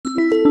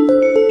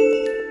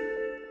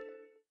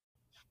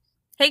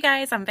Hey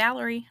guys, I'm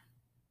Valerie.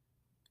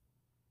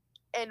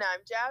 And I'm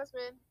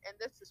Jasmine, and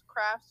this is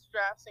Crafts,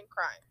 Drafts, and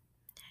Crime.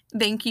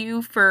 Thank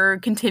you for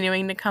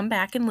continuing to come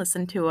back and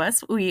listen to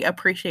us. We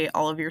appreciate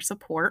all of your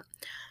support.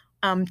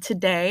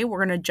 Today,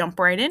 we're going to jump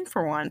right in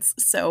for once,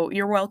 so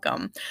you're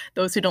welcome.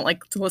 Those who don't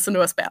like to listen to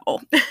us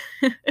babble.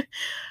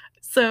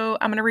 So,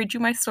 I'm going to read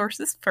you my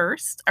sources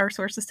first. Our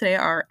sources today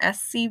are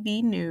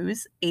SCV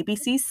News,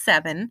 ABC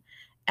 7,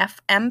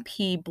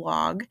 FMP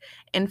Blog,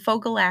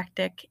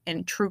 Infogalactic,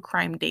 and True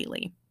Crime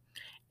Daily.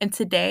 And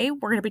today,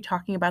 we're going to be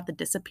talking about the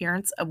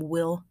disappearance of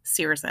Will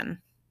Searson.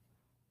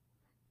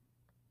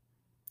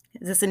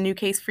 Is this a new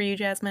case for you,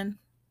 Jasmine?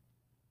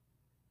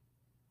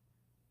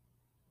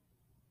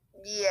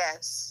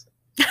 Yes.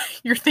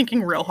 You're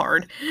thinking real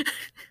hard.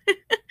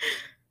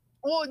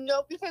 Well,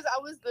 no, because I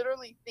was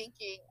literally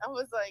thinking, I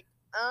was like,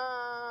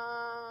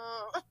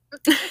 I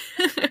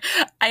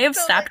have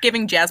So, stopped like-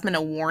 giving Jasmine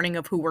a warning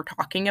of who we're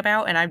talking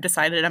about, and I've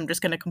decided I'm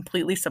just going to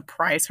completely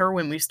surprise her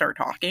when we start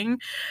talking.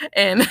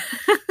 And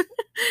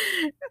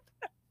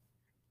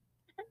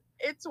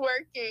it's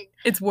working.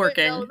 it's But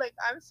working. no, like,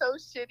 I'm so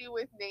shitty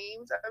with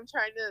names. I'm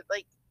trying to,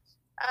 like,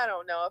 I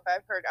don't know if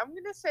I've heard. I'm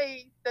going to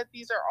say that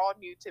these are all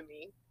new to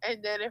me.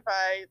 And then if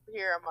I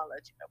hear them, I'll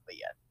let you know. But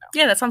yeah, no.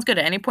 Yeah, that sounds good.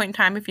 At any point in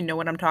time, if you know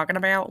what I'm talking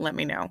about, let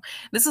me know.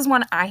 This is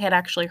one I had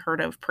actually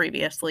heard of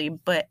previously,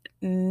 but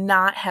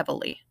not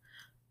heavily.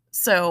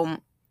 So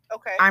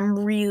Okay.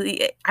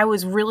 I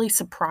was really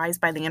surprised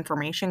by the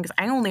information because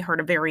I only heard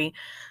a very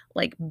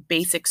like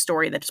basic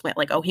story that just went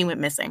like, oh, he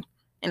went missing.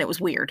 And it was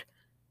weird.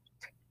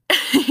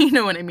 You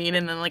know what I mean?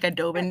 And then like I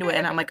dove into it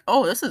and I'm like,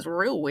 oh, this is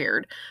real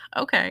weird.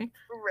 Okay.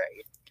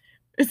 Right.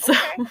 So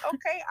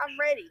Okay, I'm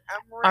ready.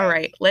 all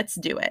right, let's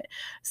do it.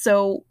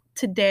 So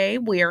today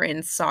we are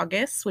in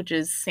Saugus, which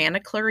is Santa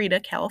Clarita,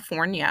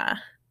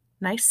 California.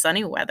 Nice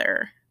sunny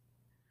weather.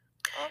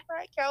 All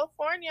right,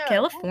 California.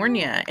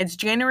 California. It's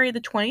January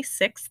the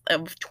 26th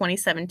of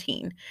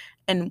 2017.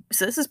 And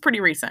so this is pretty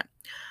recent.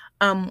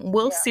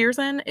 Will Yeah.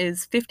 Searson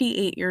is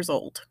 58 years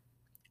old.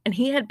 And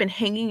he had been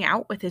hanging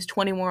out with his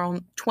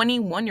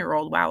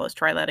 21-year-old, wow, let's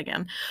try that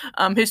again.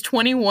 His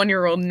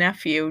 21-year-old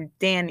nephew,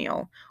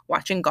 Daniel,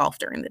 watching golf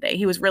during the day.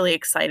 He was really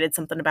excited,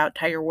 something about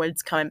Tiger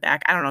Woods coming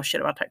back. I don't know shit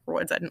about Tiger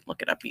Woods. I didn't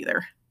look it up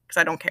either because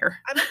I don't care.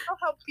 I don't know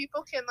how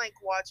people can like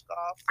watch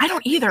golf. I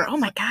don't think either. that's, Oh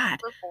my like, God.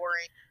 super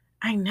boring.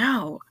 I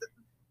know.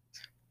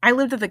 I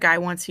lived with a guy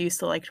once who used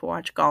to like to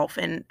watch golf,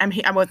 and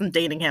I wasn't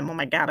dating him. Oh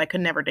my God, I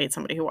could never date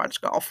somebody who watched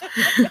golf.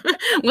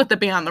 Let that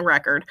be on the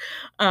record.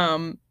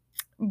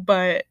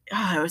 But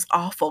it was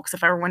awful because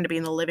if I ever wanted to be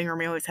in the living room,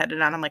 we always had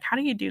it on. I'm like, how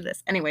do you do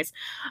this? Anyways,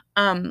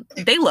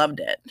 they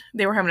loved it.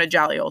 They were having a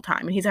jolly old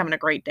time, and he's having a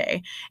great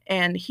day.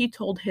 And he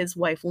told his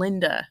wife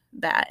Linda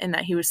that, and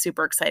that he was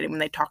super excited when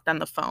they talked on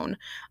the phone.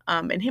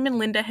 And him and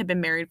Linda had been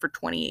married for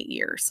 28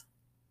 years,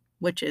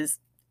 which is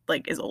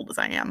like as old as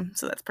I am.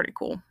 So that's pretty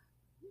cool.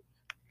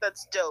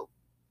 That's dope.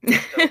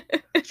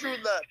 True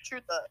love.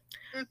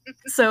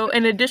 So,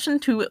 in addition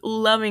to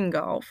loving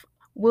golf,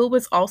 Will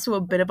was also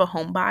a bit of a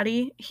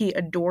homebody. He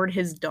adored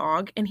his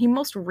dog, and he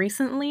most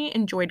recently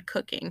enjoyed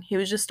cooking. He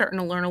was just starting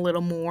to learn a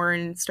little more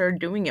and started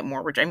doing it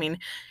more, which I mean,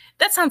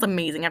 that sounds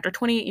amazing. After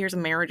 28 years of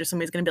marriage, if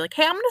somebody's going to be like,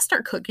 hey, I'm going to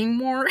start cooking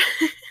more.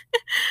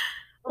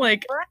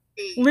 Like, right.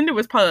 Linda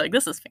was probably like,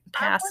 this is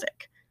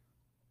fantastic.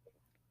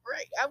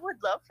 Right. I would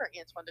love for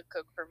Antoine to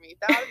cook for me.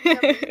 That would be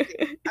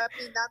amazing. I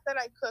mean, not that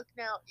I cook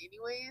now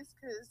anyways,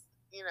 because,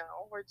 you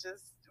know,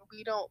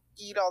 we don't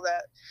eat all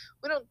that.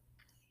 We don't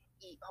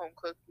eat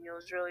home-cooked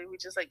meals, really. We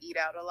just, like, eat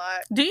out a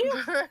lot. Do you?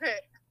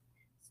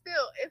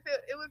 Still, if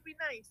it would be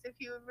nice if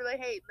you would be like,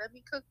 hey, let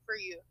me cook for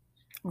you.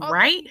 Although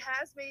Right? he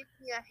has made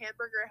me a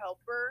hamburger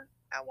helper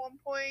at one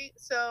point,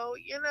 so,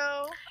 you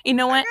know. You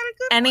know I what? got a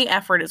good Any one.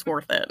 effort is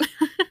worth it.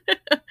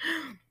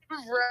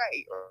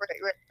 Right.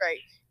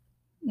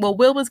 Well,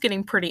 Will was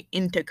getting pretty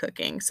into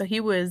cooking, so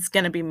he was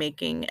going to be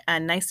making a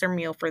nicer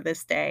meal for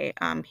this day.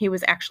 He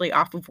was actually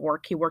off of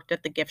work. He worked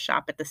at the gift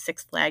shop at the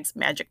Six Flags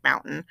Magic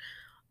Mountain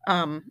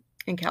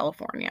in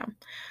California.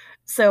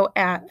 So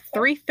at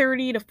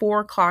 3:30 to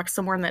 4 o'clock,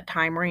 somewhere in that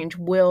time range,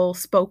 Will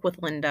spoke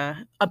with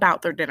Linda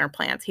about their dinner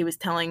plans. He was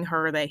telling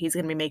her that he's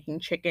going to be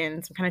making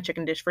chicken, some kind of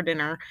chicken dish for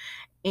dinner,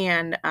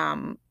 and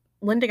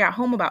Linda got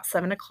home about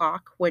 7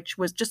 o'clock, which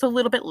was just a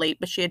little bit late,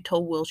 but she had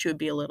told Will she would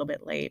be a little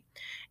bit late.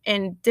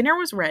 And dinner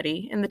was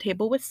ready and the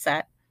table was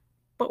set,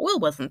 but Will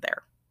wasn't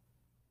there,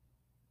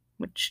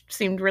 which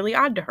seemed really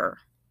odd to her.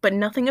 But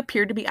nothing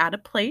appeared to be out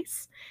of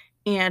place,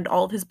 and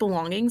all of his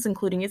belongings,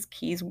 including his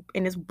keys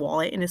and his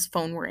wallet and his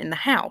phone, were in the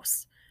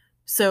house.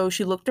 So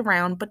she looked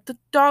around, but the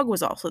dog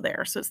was also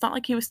there, so it's not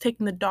like he was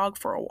taking the dog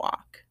for a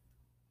walk.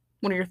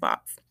 What are your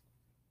thoughts?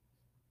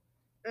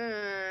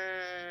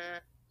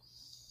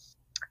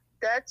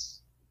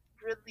 That's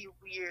really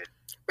weird.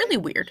 Really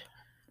weird.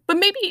 But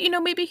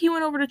maybe he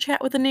went over to chat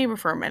with a neighbor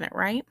for a minute,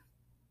 right?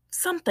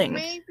 Something.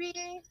 Maybe,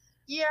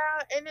 yeah,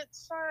 and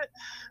it's not,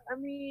 I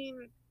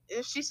mean,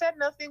 if she said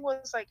nothing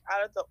was, like,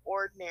 out of the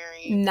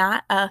ordinary.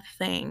 Not a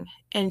thing.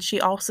 And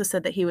she also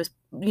said that he was,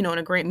 in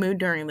a great mood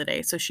during the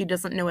day, so she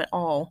doesn't know at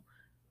all,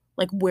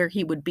 like where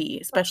he would be,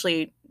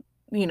 especially,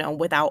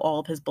 without all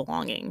of his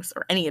belongings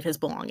or any of his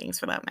belongings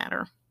for that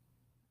matter.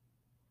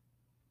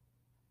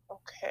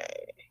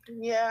 Okay.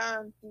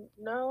 Yeah.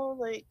 No,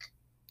 like.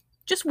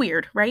 Just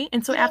weird, right?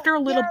 And so Yeah, after a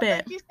little like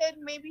bit, you said,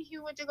 maybe he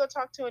went to go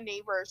talk to a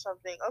neighbor or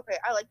something. Okay,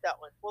 I like that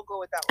one. We'll go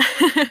with that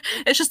one.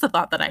 it's just the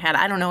thought that I had.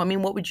 I don't know. I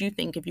mean, what would you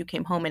think if you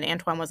came home and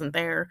Antoine wasn't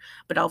there,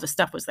 but all of his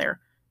stuff was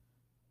there?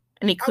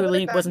 And he I would have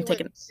clearly thought wasn't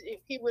taking.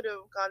 he would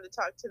have gone to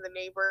talk to the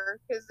neighbor,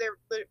 because there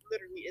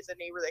literally is a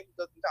neighbor that he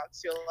goes and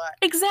talks to a lot.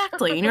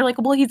 Exactly. And you're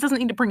like, well, he doesn't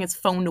need to bring his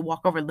phone to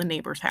walk over to the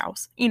neighbor's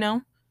house,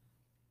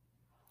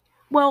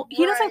 Well,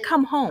 he doesn't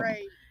come home.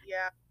 Right,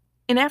 yeah.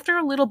 And after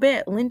a little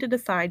bit, Linda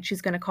decides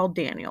she's going to call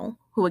Daniel,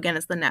 who again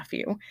is the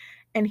nephew,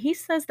 and he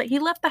says that he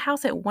left the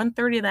house at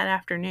 1:30 that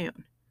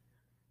afternoon.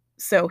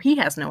 So he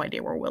has no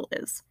idea where Will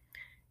is.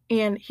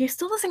 And he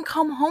still doesn't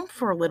come home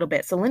for a little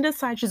bit. So Linda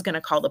decides she's going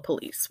to call the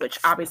police, which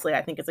obviously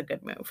I think is a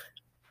good move.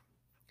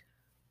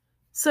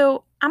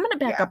 So I'm going to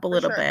back up a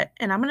little bit,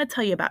 and I'm going to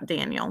tell you about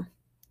Daniel.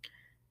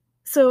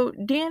 So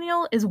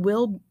Daniel is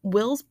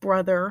Will's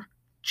brother,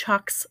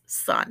 Chuck's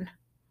son.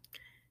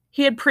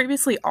 He had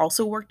previously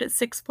also worked at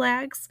Six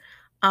Flags,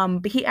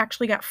 but he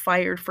actually got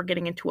fired for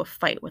getting into a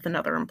fight with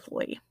another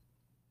employee.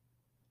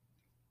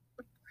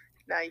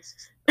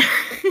 Nice.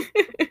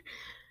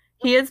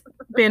 He has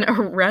been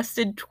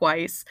arrested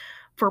twice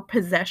for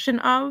possession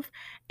of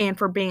and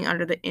for being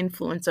under the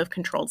influence of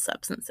controlled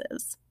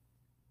substances.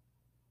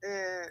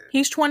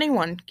 He's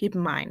 21, keep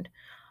in mind.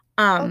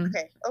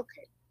 Okay.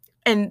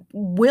 And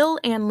Will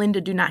and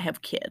Linda do not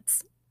have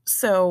kids.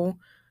 So,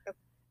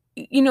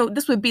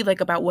 this would be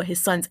like about what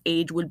his son's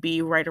age would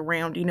be right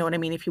around, you know what I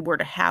mean, if he were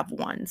to have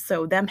one.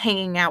 So them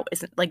hanging out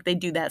isn't like they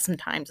do that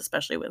sometimes,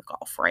 especially with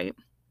golf, right?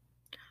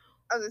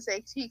 I was gonna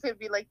say he could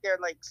be like their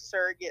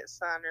surrogate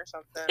son or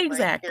something.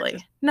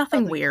 Exactly.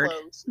 Nothing weird.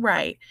 Close.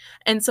 Right.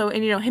 And so,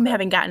 him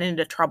having gotten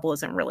into trouble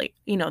isn't really,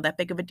 that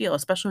big of a deal,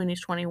 especially when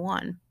he's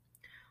 21.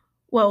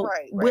 Well,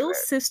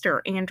 Will's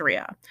sister,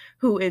 Andrea,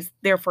 who is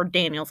therefore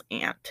Daniel's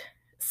aunt,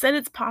 said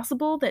it's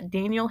possible that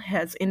Daniel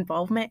has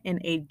involvement in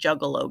a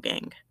juggalo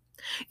gang.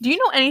 Do you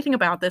know anything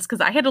about this?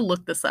 Because I had to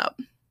look this up.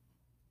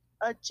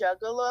 A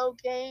juggalo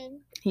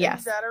gang? Yes.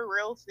 Is that a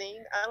real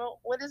thing?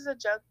 What is a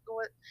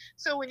juggalo?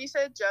 So when you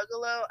said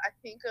juggalo, I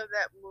think of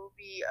that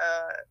movie,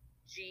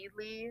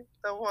 Geely,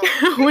 the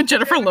one with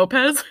Jennifer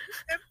Lopez.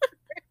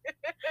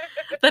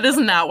 That is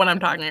not what I'm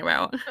talking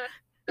about.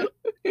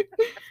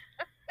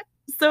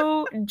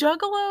 So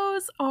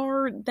juggalos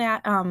are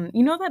that,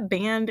 that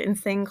band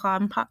Insane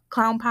Clown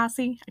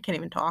Posse? I can't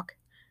even talk.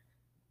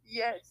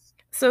 Yes.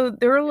 So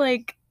they're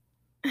like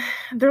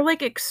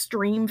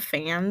extreme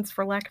fans,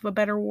 for lack of a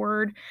better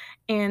word,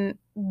 and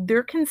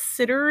they're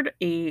considered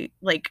this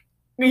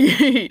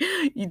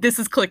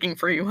is clicking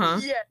for you, huh?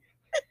 Yeah.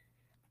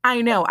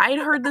 I know. I'd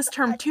heard this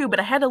term too, but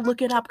I had to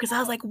look it up because I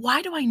was like,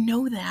 why do I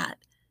know that?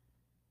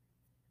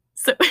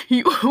 So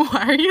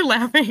why are you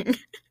laughing? Because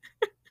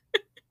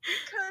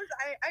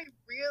I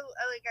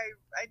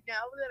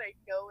now that I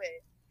know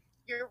it,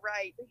 you're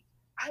right.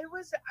 I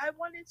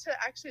wanted to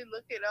actually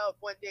look it up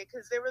one day,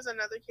 because there was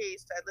another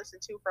case I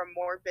listened to from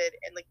Morbid,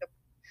 and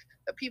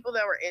the people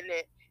that were in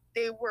it,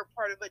 they were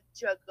part of a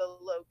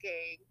juggalo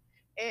gang,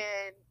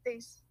 and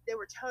they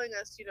were telling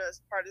us,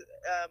 as part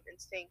of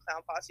Insane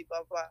Clown Posse,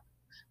 blah blah.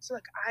 So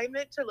I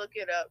meant to look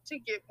it up to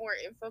get more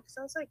info, because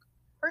I was like,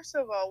 first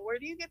of all, where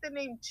do you get the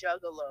name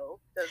Juggalo?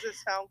 Does it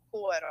sound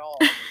cool at all?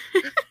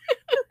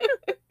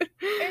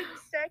 And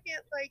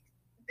second,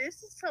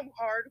 this is some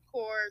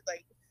hardcore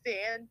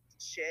fan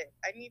shit.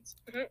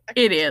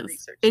 It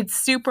is. It's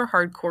super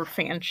hardcore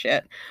fan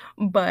shit,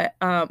 but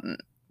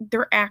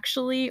they're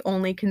actually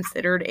only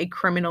considered a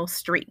criminal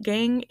street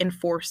gang in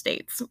 4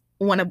 states,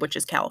 one of which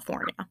is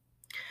California.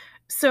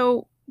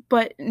 So,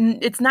 but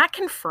it's not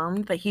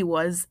confirmed that he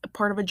was a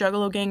part of a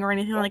juggalo gang or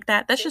anything like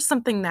that. That's just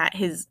something that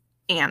his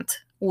aunt,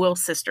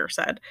 Will's sister,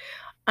 said.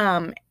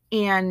 And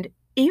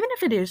even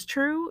if it is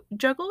true,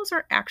 juggalos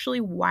are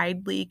actually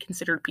widely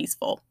considered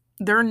peaceful.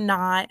 They're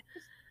not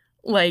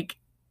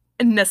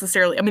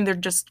necessarily, I mean, they're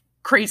just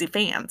crazy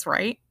fans,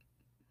 right?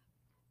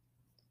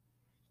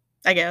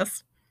 I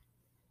guess.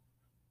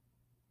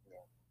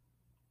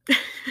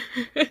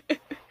 Yeah.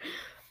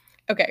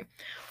 Okay.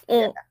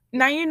 Well,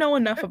 now you know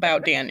enough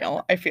about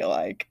Daniel, I feel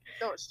like.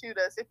 Don't shoot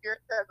us if you're a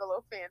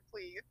Juggalo fan,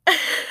 please.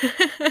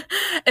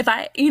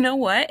 You know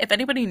what? If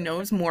anybody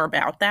knows more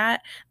about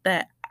that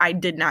I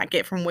did not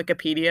get from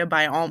Wikipedia,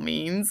 by all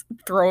means,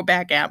 throw it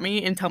back at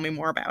me and tell me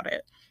more about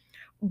it.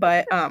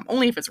 But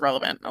only if it's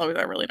relevant. Otherwise,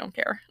 I really don't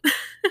care.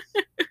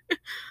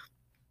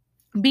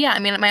 But yeah, I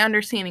mean, my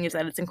understanding is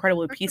that it's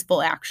incredibly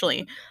peaceful,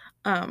 actually.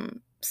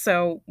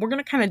 So we're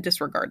going to kind of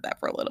disregard that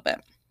for a little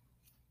bit.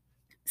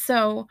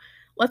 So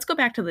let's go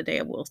back to the day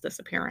of Will's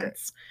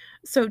disappearance.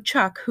 So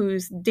Chuck,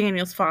 who's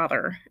Daniel's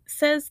father,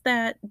 says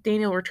that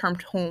Daniel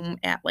returned home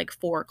at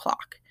 4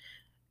 o'clock.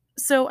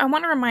 So I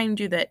want to remind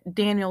you that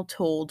Daniel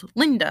told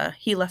Linda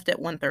he left at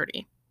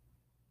 1:30.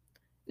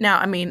 Now,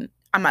 I mean,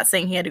 I'm not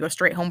saying he had to go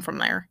straight home from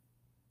there.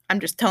 I'm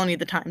just telling you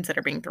the times that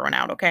are being thrown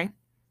out, okay?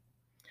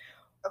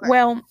 Okay.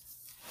 Well,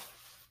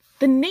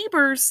 the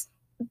neighbors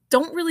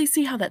don't really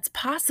see how that's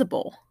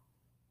possible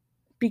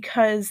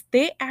because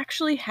they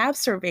actually have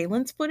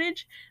surveillance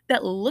footage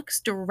that looks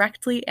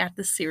directly at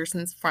the Sears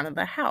in front of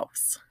the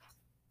house.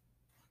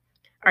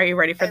 Are you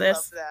ready for I love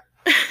this?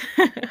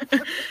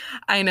 that.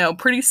 I know,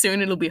 pretty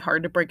soon it'll be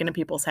hard to break into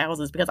people's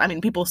houses because, I mean,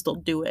 people still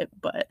do it,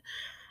 but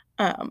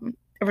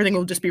everything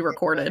will just be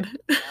recorded.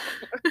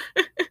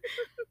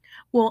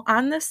 Well,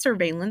 on this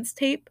surveillance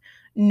tape,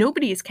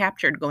 nobody is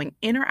captured going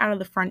in or out of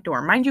the front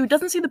door. Mind you, it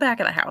doesn't see the back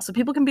of the house, so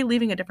people can be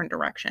leaving a different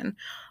direction,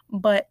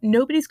 but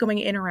nobody's going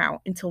in or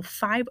out until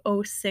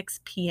 5:06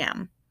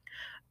 p.m.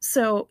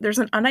 So there's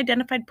an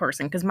unidentified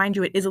person, because mind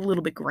you, it is a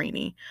little bit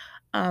grainy,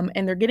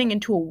 and they're getting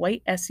into a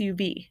white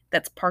SUV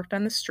that's parked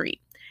on the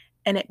street,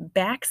 and it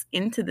backs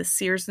into the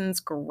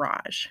Searsons'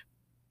 garage.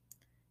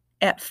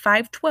 At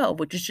 5:12,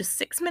 which is just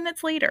 6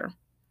 minutes later,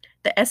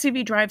 the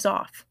SUV drives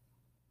off.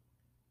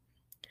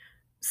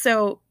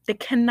 So they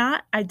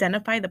cannot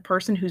identify the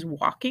person who's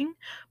walking,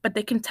 but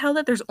they can tell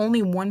that there's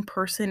only one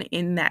person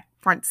in that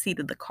front seat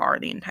of the car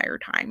the entire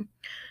time.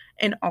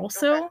 And Okay.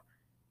 also,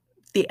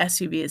 the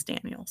SUV is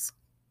Daniel's.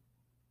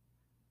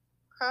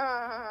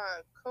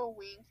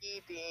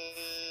 Coinky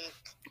dink.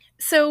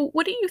 So,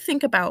 what do you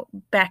think about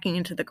backing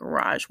into the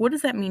garage? What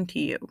does that mean to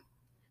you?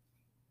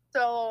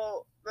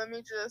 So let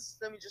me just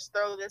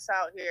throw this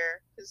out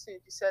here. Because as soon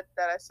as you said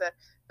that, I said,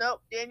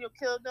 nope. Daniel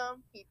killed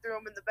him. He threw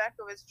him in the back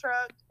of his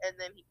truck, and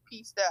then he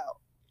pieced out.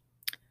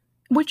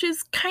 Which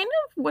is kind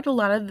of what a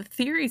lot of the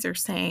theories are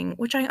saying,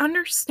 which I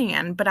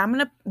understand, but I'm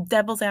going to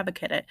devil's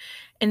advocate it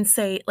and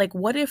say, like,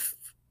 what if,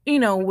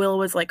 Will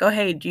was like, oh,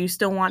 hey, do you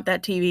still want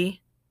that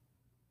TV?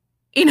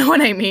 You know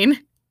what I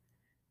mean?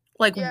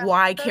 Like, Yeah,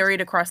 why that's carry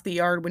it across the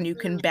yard when you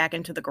can true. back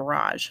into the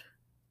garage?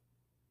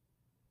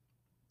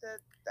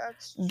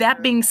 That's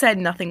That being true. said,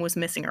 nothing was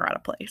missing or out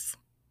of place.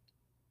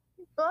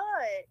 But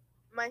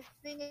my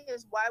thing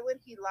is, why would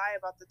he lie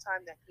about the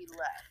time that he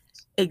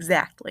left?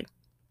 Exactly.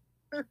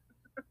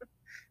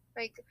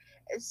 Like,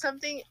 it's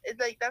something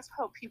like that's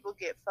how people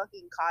get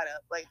fucking caught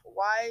up. Like,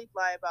 why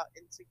lie about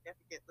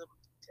insignificant little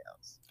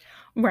details?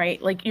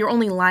 Right. Like, you're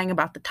only lying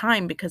about the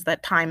time because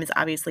that time is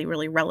obviously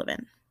really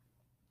relevant.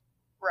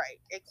 Right,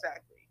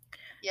 exactly.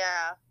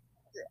 Yeah.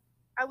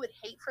 I would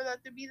hate for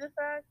that to be the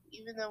fact,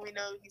 even though we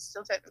know he's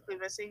still technically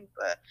missing,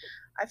 but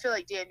I feel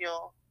like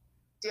Daniel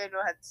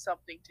had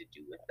something to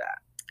do with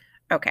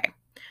that. Okay.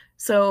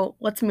 So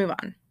let's move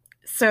on.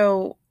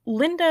 So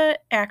Linda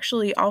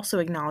actually also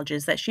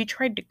acknowledges that she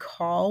tried to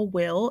call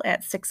Will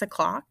at 6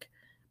 o'clock,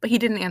 but he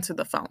didn't answer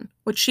the phone,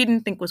 which she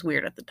didn't think was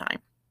weird at the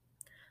time.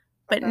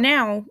 But Okay.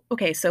 now,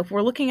 okay, so if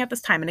we're looking at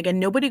this time, and again,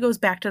 nobody goes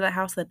back to the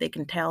house that they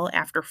can tell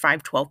after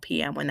 5:12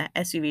 p.m. when that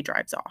SUV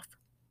drives off.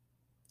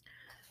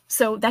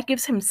 So that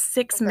gives him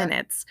 6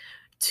 minutes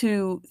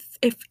to,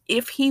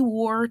 if he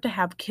were to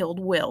have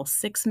killed Will,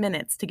 6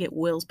 minutes to get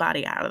Will's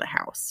body out of the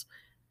house,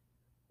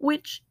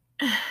 which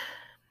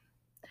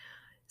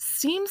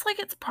seems like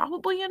it's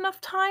probably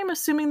enough time,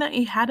 assuming that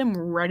he had him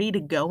ready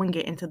to go and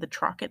get into the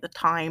truck at the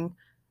time,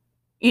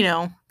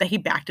 that he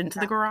backed into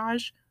the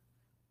garage,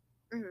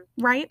 Mhm.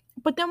 right?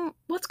 But then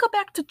let's go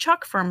back to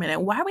Chuck for a minute.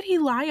 Why would he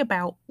lie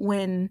about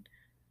when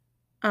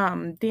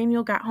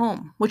Daniel got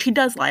home? Which he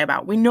does lie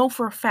about. We know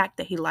for a fact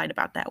that he lied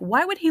about that.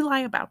 Why would he lie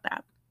about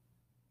that?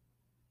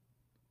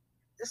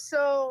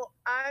 So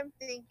I'm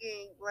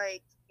thinking,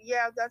 like,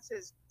 yeah, that's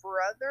his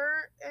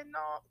brother and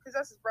all, because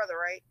that's his brother,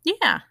 right?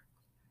 Yeah.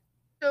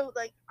 So,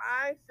 like,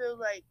 I feel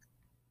like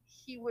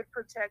he would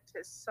protect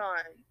his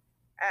son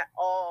at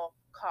all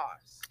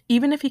costs.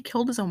 Even if he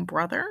killed his own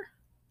brother?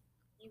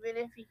 Even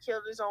if he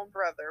killed his own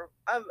brother.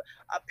 A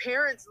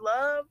parent's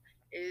love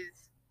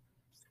is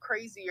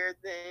crazier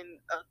than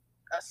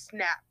a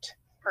snapped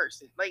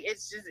person. Like,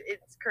 it's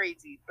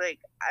crazy. Like,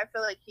 I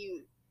feel like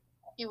he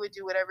would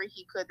do whatever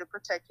he could to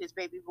protect his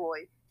baby boy.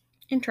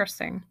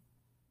 Interesting.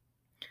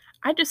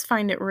 I just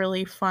find it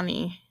really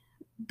funny,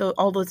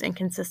 all those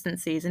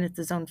inconsistencies, and it's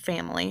his own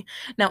family.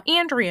 Now,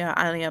 Andrea,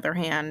 on the other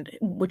hand,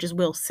 which is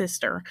Will's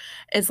sister,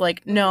 is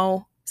like,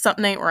 no,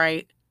 something ain't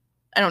right.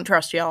 I don't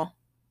trust y'all.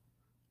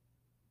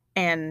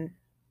 And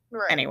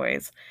Right.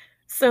 anyways,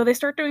 so they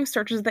start doing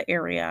searches of the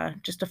area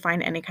just to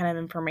find any kind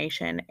of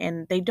information,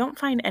 and they don't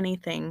find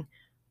anything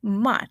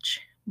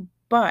much.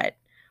 But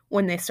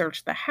when they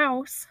search the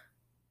house,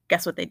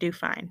 guess what they do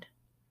find?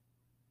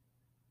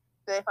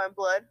 Do they find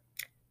blood?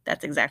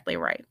 That's exactly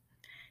right.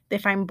 They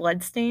find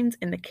bloodstains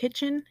in the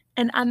kitchen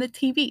and on the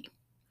TV,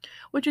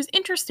 which is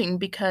interesting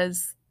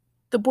because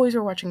the boys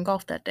were watching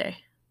golf that day.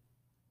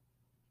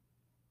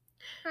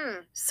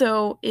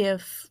 So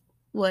if,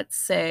 let's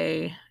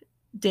say,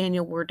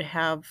 Daniel were to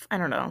have, I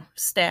don't know,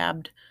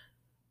 stabbed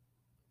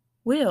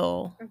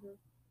Will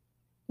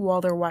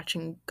while they're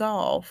watching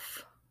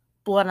golf,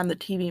 blood on the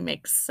TV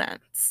makes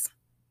sense.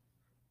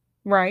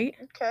 Right?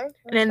 Okay.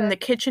 And in the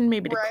kitchen,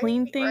 maybe to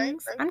clean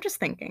things. Right. I'm just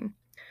thinking.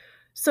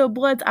 So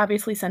blood's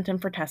obviously sent in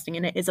for testing,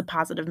 and it is a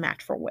positive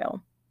match for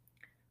Will.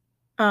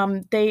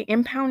 They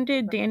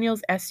impounded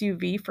Daniel's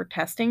SUV for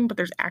testing, but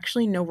there's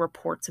actually no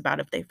reports about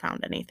if they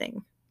found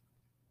anything.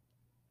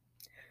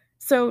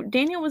 So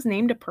Daniel was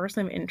named a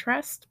person of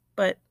interest,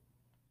 but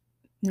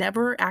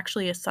never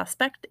actually a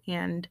suspect,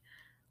 and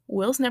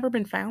Will's never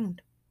been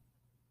found.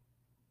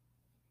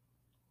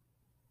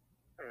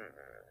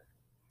 Mm.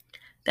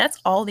 That's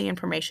all the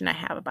information I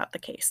have about the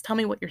case. Tell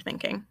me what you're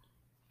thinking.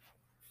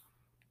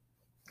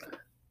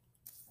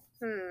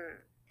 Hmm.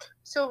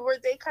 So were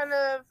they kind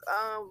of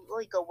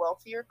like a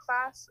wealthier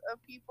class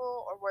of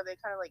people, or were they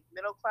kind of like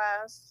middle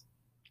class?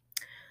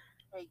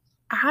 Like,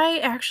 I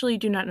actually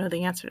do not know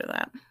the answer to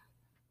that.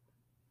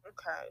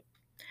 okay.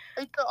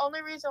 Like the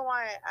only reason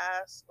why I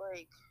asked,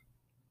 like,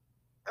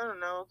 I don't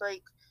know,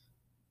 like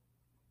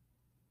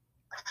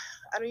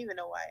I don't even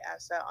know why I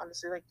asked that,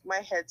 honestly. Like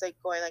my head's like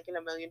going like in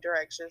a million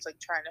directions, like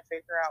trying to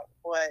figure out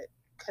what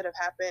could have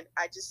happened.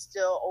 I just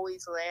still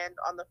always land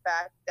on the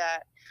fact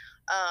that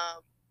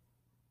um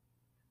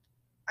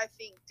I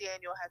think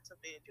Daniel had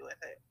something to do with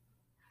it.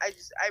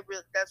 I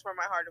really, that's where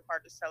my heart of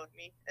heart is telling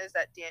me, is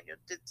that Daniel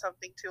did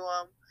something to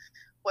him,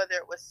 whether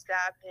it was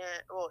stab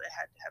him, well, it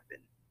had to have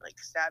been like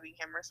stabbing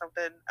him or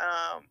something.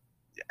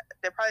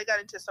 They probably got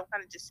into some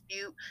kind of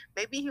dispute.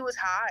 Maybe he was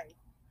high,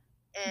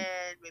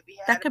 and maybe he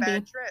That had a could bad be.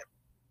 trip.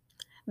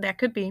 That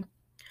could be.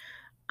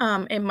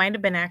 It might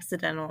have been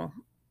accidental.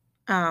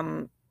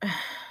 Um,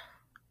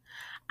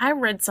 I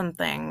read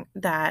something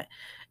that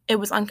it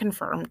was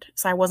unconfirmed,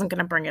 so I wasn't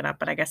gonna bring it up,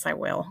 but I guess I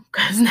will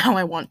because now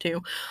I want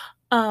to.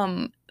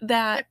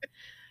 That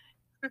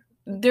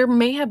there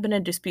may have been a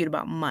dispute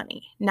about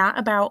money, not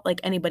about, like,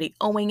 anybody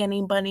owing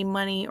anybody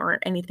money or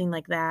anything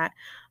like that,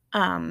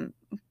 um,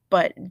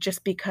 but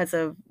just because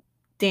of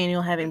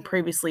Daniel having Mm-hmm.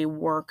 previously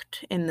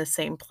worked in the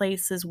same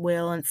place as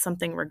Will and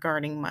something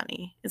regarding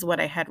money is what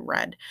I had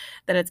read,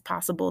 that it's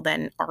possible that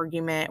an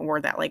argument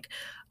or that, like,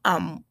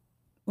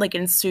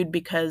 ensued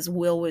because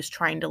Will was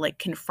trying to, like,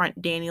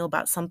 confront Daniel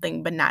about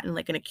something, but not in,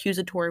 like, an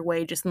accusatory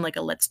way, just in, like,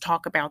 a "let's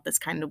talk about this"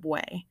 kind of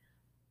way,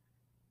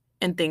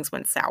 and things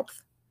went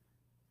south.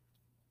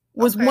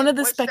 Was one Okay, of the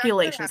which that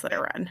could speculations that I happen.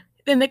 read,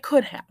 and it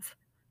could have.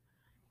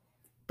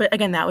 But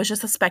again, that was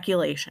just a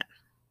speculation.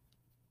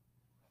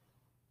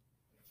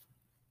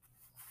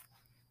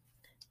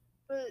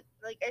 But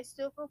like, I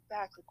still go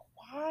back, like,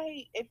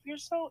 why? If you're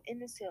so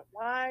innocent,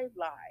 why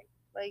lie?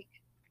 Like,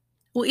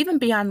 Well, even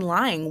beyond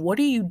lying, what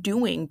are you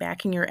doing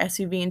backing your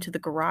SUV into the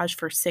garage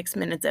for 6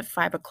 minutes at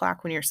 5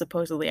 o'clock when you're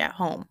supposedly at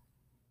home?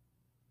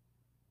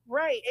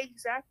 right,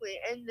 exactly.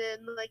 And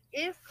then like,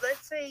 if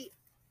let's say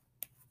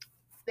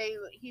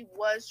he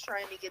was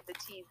trying to get the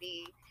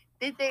TV,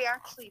 did they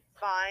actually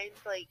find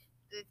like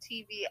the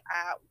TV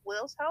at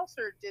Will's house,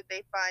 or did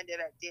they find it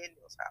at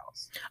Daniel's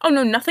house? Oh,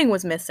 no, nothing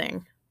was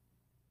missing.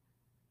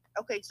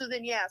 Okay, so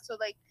then yeah, so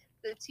like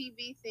the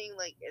TV thing,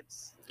 like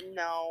it's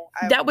no,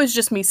 I That was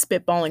just me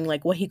spitballing,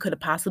 like, what he could have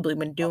possibly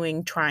been oh,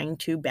 doing trying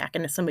to back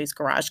into somebody's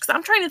garage. Because 'cause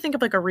I'm trying to think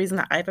of, like, a reason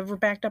that I've ever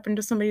backed up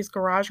into somebody's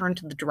garage or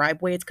into the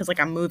driveway. It's because like,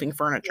 I'm moving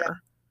yeah,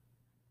 furniture.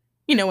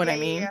 You know what yeah, I yeah,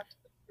 mean?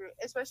 yeah.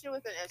 Especially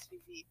with an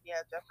SUV,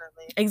 yeah,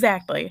 definitely.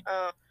 Exactly.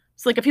 Um,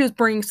 So, like, if he was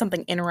bringing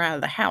something in or out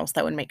of the house,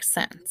 that would make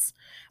sense.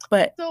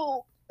 But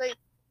so like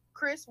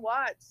Chris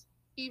Watts,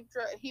 he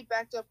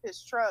backed up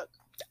his truck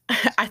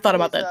up I to thought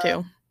about his that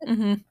too.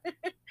 Mhm.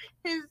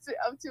 his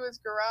up to his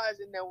garage,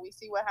 and then we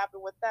see what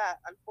happened with that,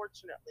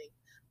 unfortunately.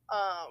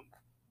 Um,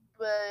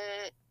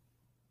 but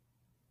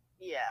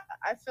yeah,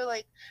 I feel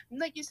like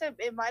you said,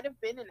 it might have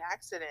been an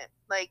accident.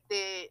 Like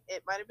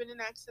it might have been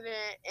an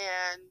accident,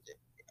 and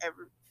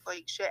every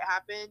like shit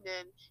happened,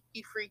 and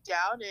he freaked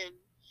out, and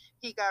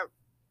he got,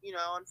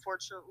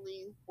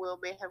 unfortunately, Will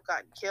may have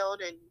gotten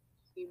killed, and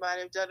he might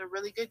have done a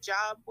really good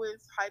job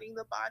with hiding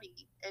the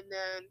body. And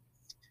then,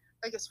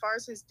 like as far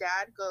as his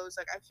dad goes,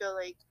 like I feel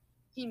like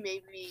he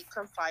maybe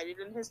confided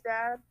in his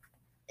dad,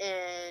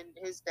 and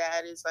his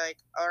dad is like,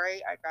 all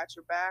right, I got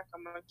your back,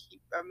 I'm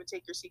gonna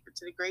take your secret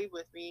to the grave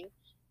with me,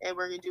 and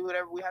we're gonna do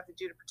whatever we have to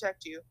do to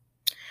protect you.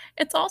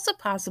 It's also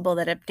possible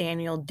that if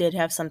Daniel did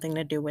have something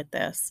to do with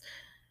this,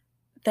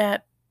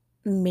 that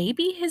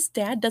maybe his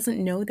dad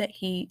doesn't know that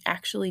he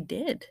actually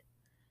did.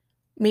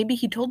 Maybe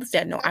he told his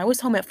dad, "No, I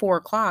was home at 4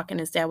 o'clock," and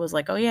his dad was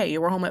like, "Oh, yeah,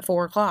 you were home at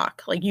 4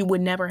 o'clock. Like, you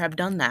would never have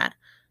done that."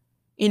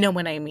 You know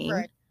what I mean?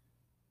 Right,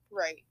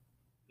 right,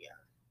 yeah,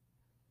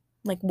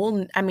 Like,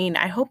 I mean,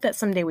 I hope that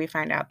someday we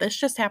find out. This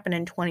just happened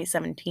in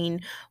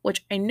 2017,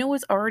 which I know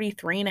is already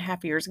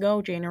 3.5 years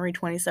ago, January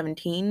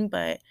 2017,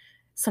 but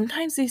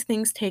sometimes these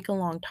things take a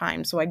long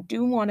time. So I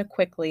do want to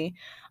quickly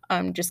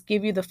just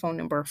give you the phone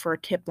number for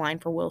a tip line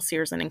for Will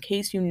Searson in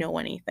case you know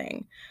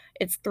anything.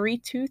 It's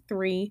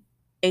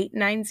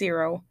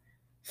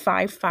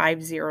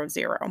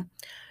 323-890-5500.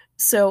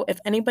 So if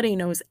anybody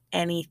knows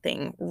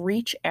anything,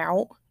 reach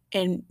out,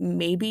 and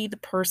maybe the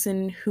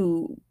person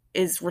who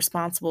is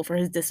responsible for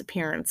his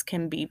disappearance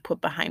can be put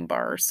behind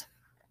bars.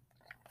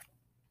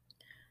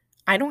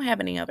 I don't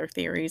have any other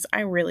theories.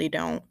 I really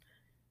don't.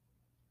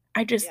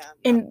 I just yeah,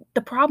 no, and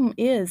the problem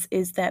is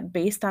that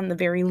based on the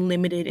very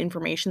limited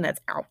information that's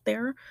out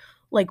there,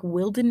 like,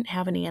 Will didn't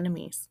have any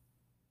enemies.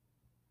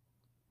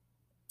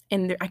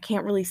 And I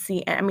can't really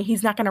see, I mean,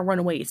 he's not gonna run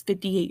away. He's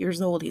 58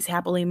 years old. He's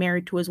happily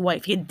married to his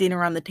wife. He had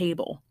dinner on the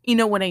table. You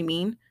know what I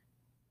mean?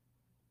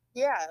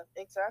 Yeah,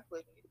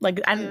 exactly.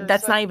 Like, There's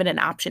that's like, not even an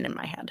option in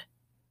my head.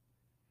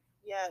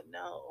 yeah,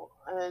 no,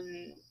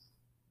 and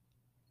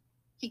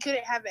he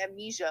couldn't have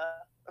amnesia.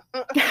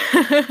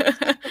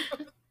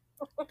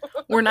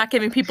 We're not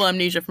giving people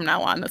amnesia from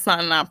now on. That's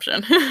not an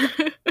option.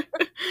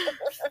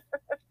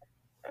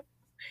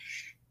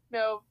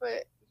 No,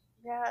 but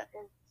yeah,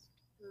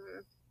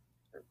 it's,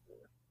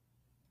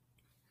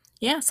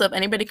 Yeah, so if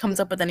anybody comes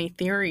up with any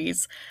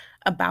theories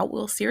about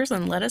Will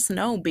Searson, let us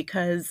know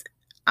because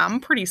I'm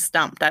pretty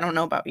stumped. I don't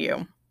know about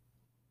you.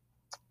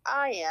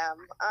 I am.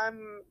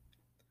 I'm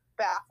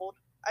baffled.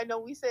 I know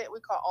we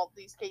call all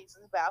these cases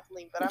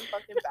baffling, but I'm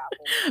fucking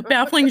baffled.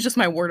 Baffling is just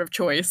my word of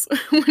choice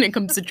when it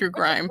comes to true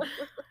crime.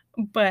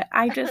 But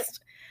I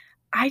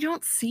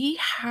don't see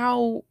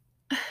how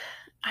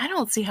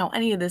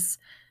any of this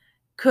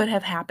could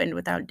have happened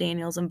without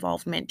Daniel's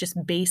involvement just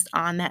based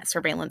on that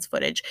surveillance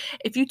footage.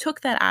 If you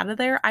took that out of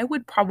there, I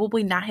would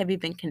probably not have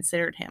even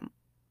considered him.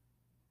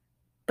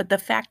 But the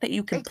fact that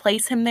you can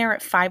place him there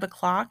at 5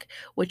 o'clock,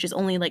 which is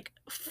only like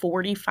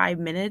 45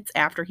 minutes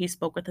after he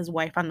spoke with his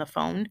wife on the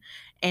phone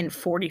and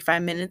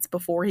 45 minutes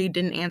before he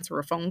didn't answer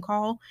a phone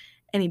call,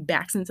 and he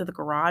backs into the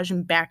garage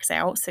and backs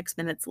out 6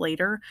 minutes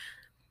later,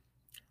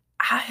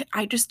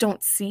 I just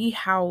don't see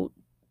how.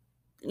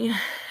 Yeah,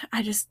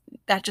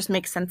 that just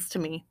makes sense to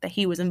me that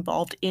he was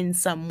involved in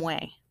some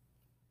way.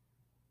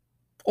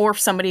 Or if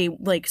somebody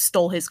like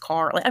stole his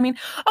car. Like, I mean,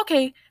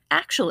 okay,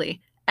 actually,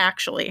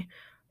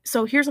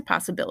 so here's a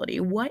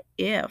possibility. What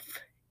if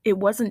it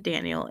wasn't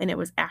Daniel and it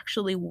was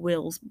actually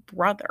Will's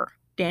brother,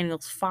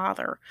 Daniel's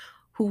father,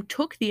 who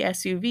took the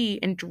SUV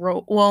and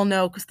drove? Well,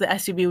 no, because the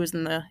SUV was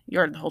in the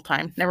yard the whole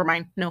time. Never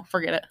mind. No,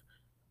 forget it.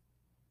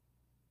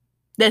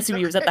 The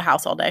SUV was at the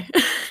house all day.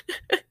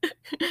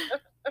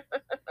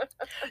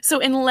 So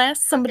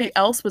unless somebody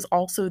else was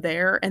also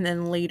there and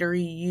then later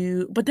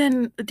but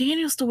then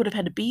Daniel still would have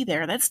had to be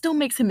there. That still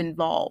makes him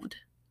involved.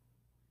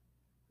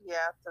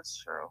 Yeah, that's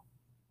true.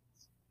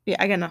 Yeah,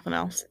 I got nothing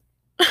else.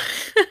 I'm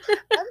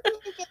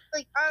thinking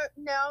like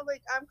now,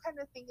 like I'm kind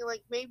of thinking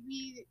like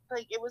maybe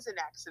like it was an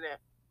accident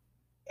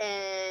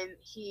and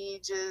he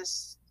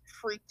just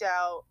freaked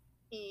out.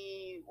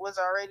 He had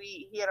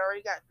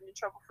already gotten in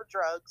trouble for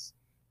drugs.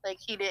 Like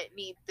he didn't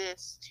need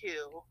this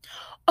too.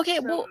 Okay,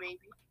 So well, maybe.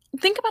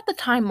 Think about the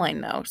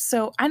timeline though.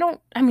 So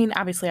I mean,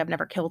 obviously I've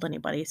never killed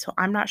anybody, so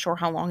I'm not sure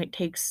how long it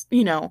takes,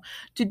 to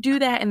do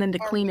that and then to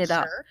clean it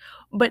up.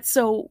 But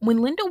so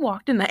when Linda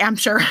walked in I'm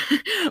sure,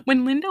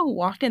 when Linda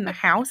walked in the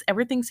house,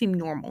 everything seemed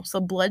normal. So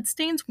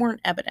bloodstains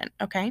weren't evident,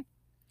 okay?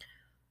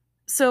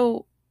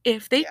 So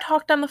if they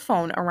talked on the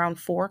phone around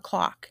 4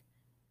 o'clock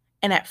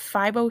and at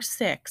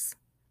 5:06,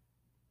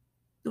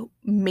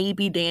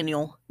 maybe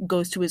Daniel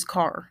goes to his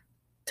car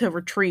to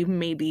retrieve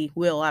maybe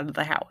Will out of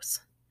the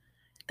house.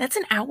 That's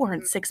an hour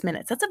and 6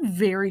 minutes. That's a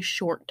very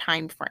short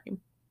time frame.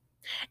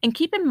 And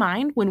keep in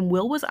mind, when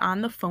Will was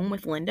on the phone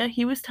with Linda,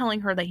 he was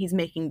telling her that he's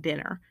making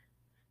dinner.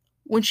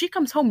 When she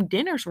comes home,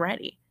 dinner's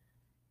ready.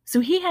 So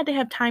he had to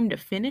have time to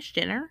finish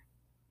dinner,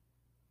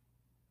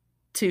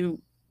 to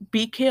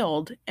be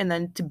killed, and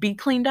then to be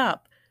cleaned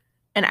up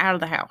and out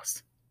of the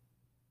house.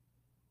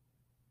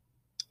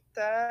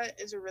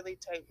 That is a really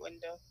tight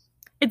window.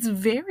 It's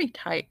very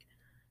tight.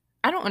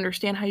 I don't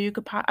understand how you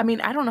could I mean,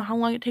 I don't know how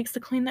long it takes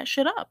to clean that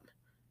shit up.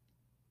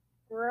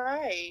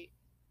 Right.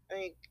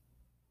 Like,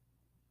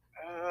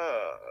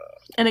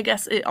 and I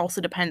guess it also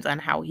depends on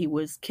how he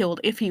was killed,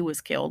 if he was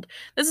killed.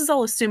 This is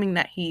all assuming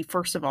that he,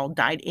 first of all,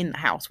 died in the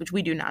house, which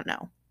we do not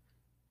know.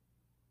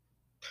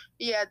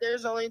 Yeah,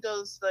 there's only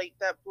those, like,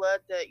 that blood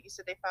that you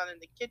said they found in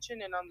the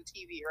kitchen and on the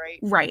TV, right?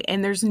 Right,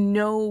 and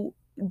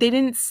they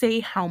didn't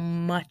say how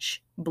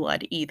much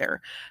blood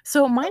either.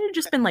 So it might have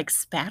just been, like,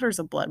 spatters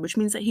of blood, which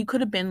means that he could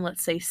have been,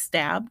 let's say,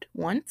 stabbed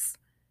once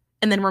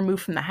and then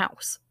removed from the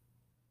house.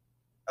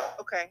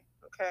 Okay.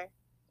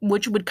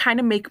 Which would kind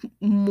of make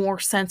more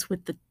sense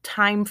with the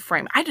time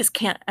frame. I just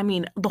can't, I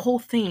mean, the whole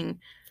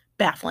thing,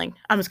 baffling.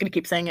 I'm just going to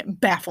keep saying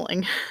it,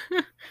 baffling.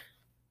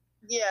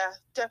 Yeah,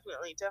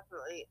 definitely.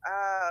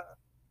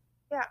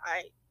 Yeah,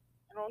 I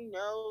don't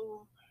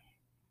know.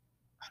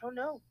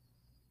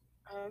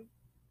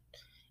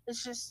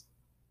 It's just,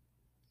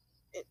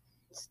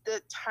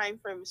 the time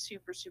frame is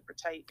super, super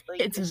tight. Like,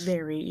 it's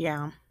very,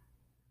 yeah.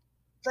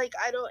 Like,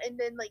 and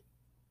then, like,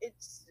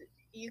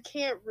 you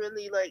can't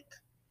really, like,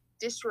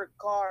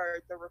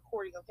 disregard the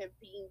recording of him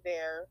being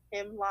there,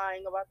 him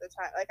lying about the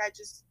time. Like,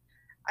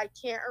 I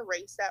can't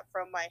erase that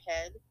from my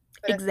head.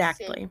 But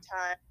exactly. At the same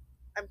time,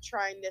 I'm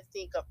trying to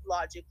think of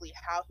logically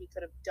how he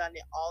could have done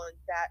it all in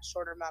that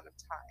short amount of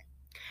time.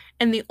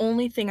 And the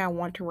only thing I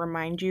want to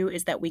remind you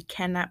is that we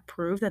cannot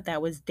prove that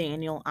that was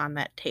Daniel on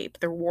that tape.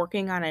 They're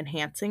working on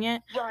enhancing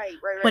it. Right.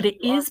 But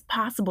it is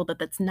possible that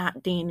that's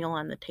not Daniel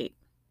on the tape.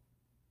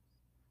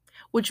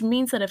 Which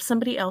means that if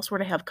somebody else were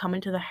to have come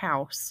into the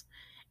house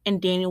and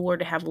Daniel were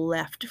to have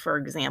left, for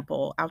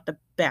example, out the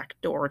back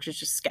door,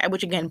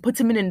 which again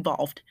puts him in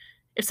involved.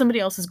 If somebody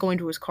else is going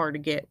to his car to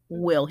get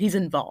Will, he's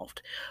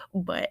involved.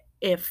 But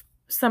if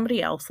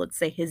somebody else, let's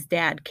say his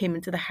dad, came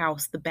into the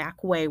house the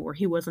back way where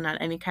he wasn't on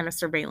any kind of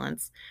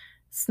surveillance,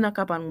 snuck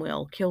up on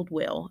Will, killed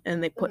Will,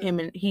 and they put Mhm. him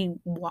in, he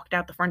walked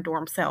out the front door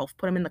himself,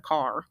 put him in the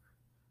car,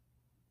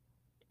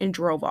 and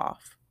drove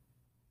off.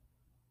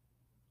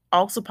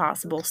 Also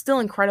possible, still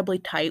incredibly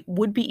tight,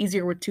 would be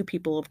easier with two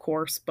people, of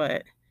course,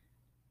 but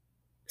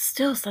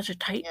still such a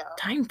tight Yeah.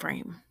 time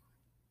frame.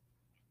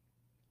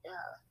 Yeah.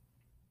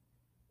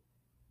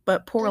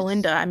 But poor It's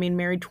Linda, I mean,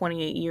 married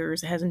 28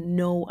 years, has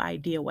no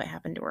idea what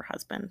happened to her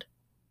husband.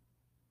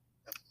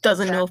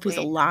 Doesn't know if he's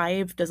exactly.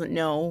 alive, doesn't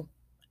know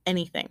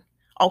anything.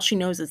 All she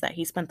knows is that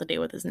he spent the day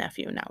with his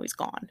nephew and now he's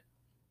gone.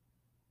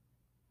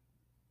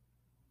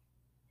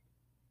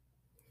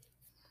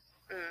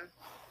 Mm.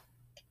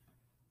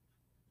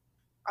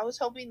 I was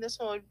hoping this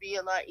one would be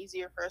a lot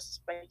easier for us to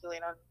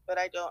speculate on, but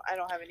I don't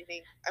have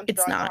anything. I'm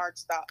It's drawing a not. hard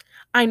stop.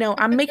 I know,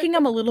 I'm making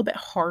them a little bit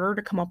harder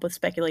to come up with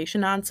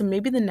speculation on, so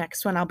maybe the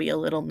next one I'll be a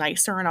little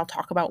nicer and I'll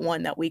talk about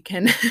one that we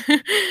can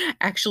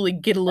actually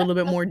get a little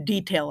bit more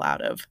detail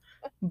out of.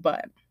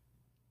 But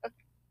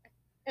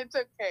It's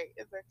okay.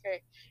 It's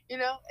okay.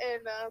 And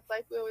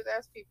like we always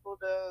ask people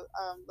to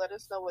let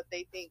us know what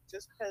they think,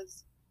 just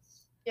because.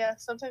 Yeah,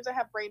 sometimes I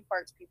have brain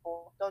farts.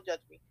 People, don't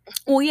judge me.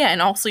 well, yeah,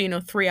 and also,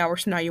 3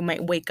 hours from now, you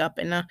might wake up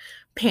in a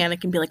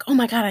panic and be like, "Oh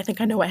my god, I think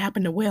I know what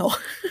happened to Will."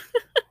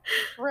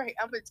 Right.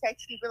 I'm gonna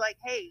text you, be like,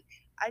 "Hey,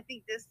 I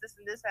think this,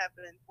 and this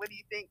happened. What do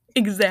you think?"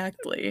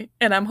 Exactly,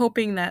 and I'm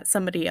hoping that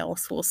somebody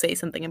else will say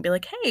something and be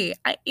like, "Hey,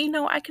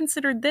 I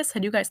considered this.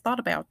 Had you guys thought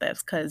about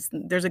this? Because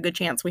there's a good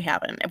chance we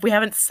haven't. If we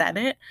haven't said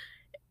it,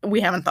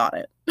 we haven't thought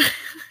it."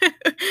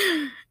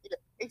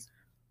 Yeah,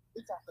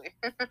 exactly.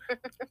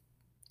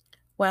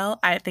 Well,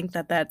 I think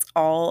that that's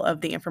all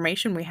of the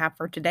information we have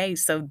for today,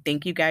 so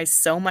thank you guys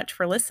so much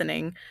for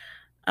listening.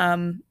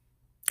 Um,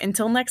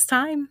 until next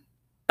time,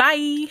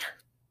 bye.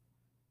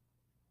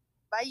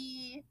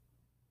 Bye.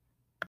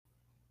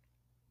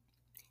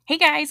 Hey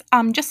guys,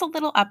 just a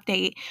little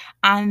update.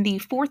 On the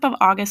 4th of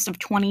August of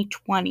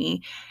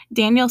 2020,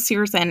 Daniel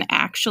Searson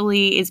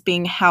actually is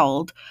being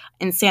held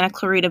in Santa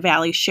Clarita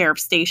Valley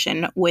Sheriff's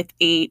Station with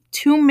a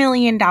 $2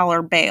 million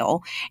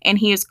bail, and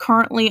he is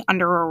currently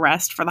under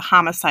arrest for the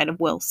homicide of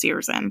Will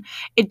Searson.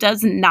 It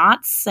does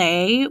not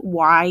say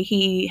why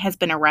he has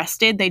been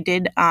arrested. They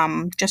did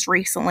just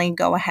recently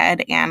go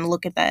ahead and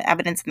look at the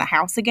evidence in the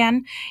house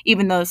again,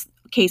 even though this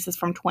case is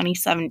from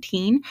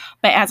 2017.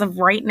 But as of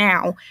right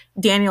now,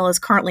 Daniel is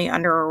currently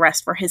under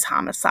arrest for his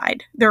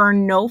homicide. There are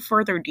no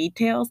further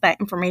details. That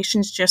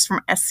information is just from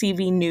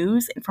SCV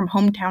News and from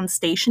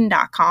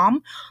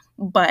hometownstation.com.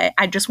 But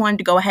I just wanted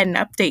to go ahead and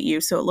update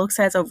you. So it looks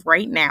as of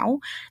right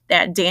now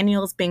that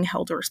Daniel is being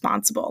held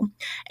responsible.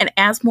 And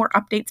as more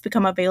updates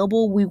become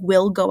available, we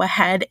will go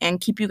ahead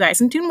and keep you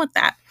guys in tune with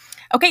that.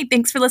 Okay,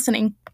 thanks for listening.